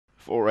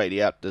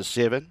480 out to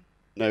 7.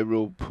 No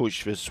Rule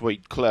Push for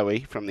Sweet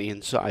Chloe from the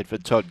inside for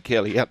Todd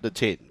Kelly up to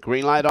 10.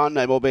 Green light on,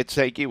 no more bets,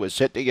 thank you. We're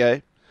set to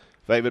go.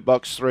 Favourite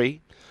box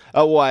 3.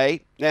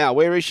 Away. Now,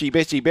 where is she,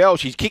 Bessie Bell?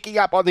 She's kicking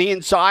up on the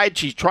inside.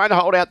 She's trying to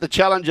hold out the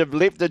challenge of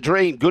Live the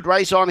Dream. Good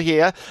race on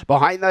here.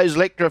 Behind those,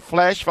 Electra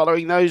Flash.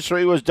 Following those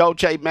through was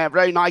Dolce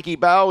Mavro. Nike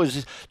Bell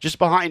was just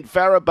behind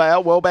Farrah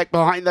Bale. Well back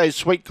behind those,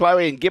 Sweet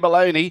Chloe and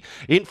Gibbaloni.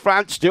 In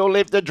front, still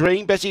Live the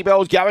Dream. Bessie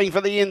Bell's going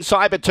for the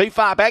inside, but too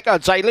far back.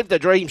 I'd say Live the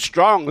Dream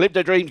strong. Live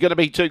the Dream's going to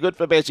be too good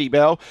for Bessie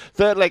Bell.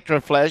 Third,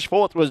 Electra Flash.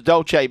 Fourth was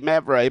Dolce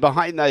Mavro.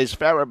 Behind those,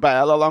 Farrah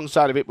Bale.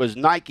 Alongside of it was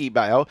Nike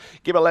Bale.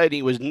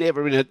 Gibbaloni was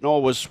never in it,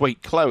 nor was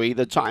Sweet Chloe.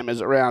 The time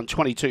is around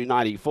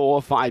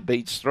 22.94. 5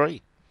 beats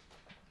 3.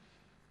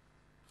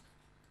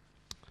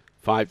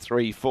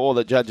 5.34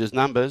 the judges'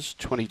 numbers.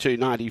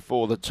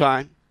 22.94 the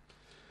time.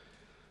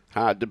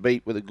 Hard to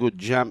beat with a good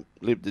jump.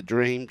 Lived the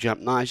Dream.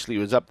 Jumped nicely.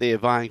 Was up there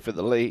vying for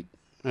the lead.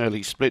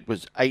 Early split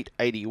was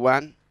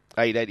 8.81.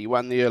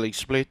 8.81 the early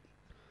split.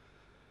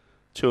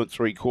 2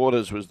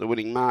 3/4 was the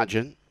winning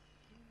margin.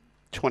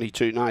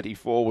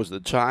 22.94 was the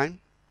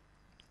time.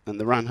 And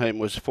the run home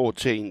was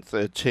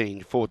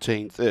 14.13.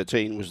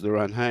 14.13 was the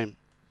run home.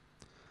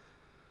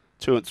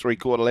 2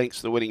 3/4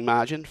 lengths the winning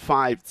margin.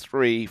 5,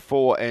 3,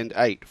 4 and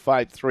 8.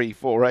 5, 3,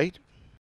 4, 8.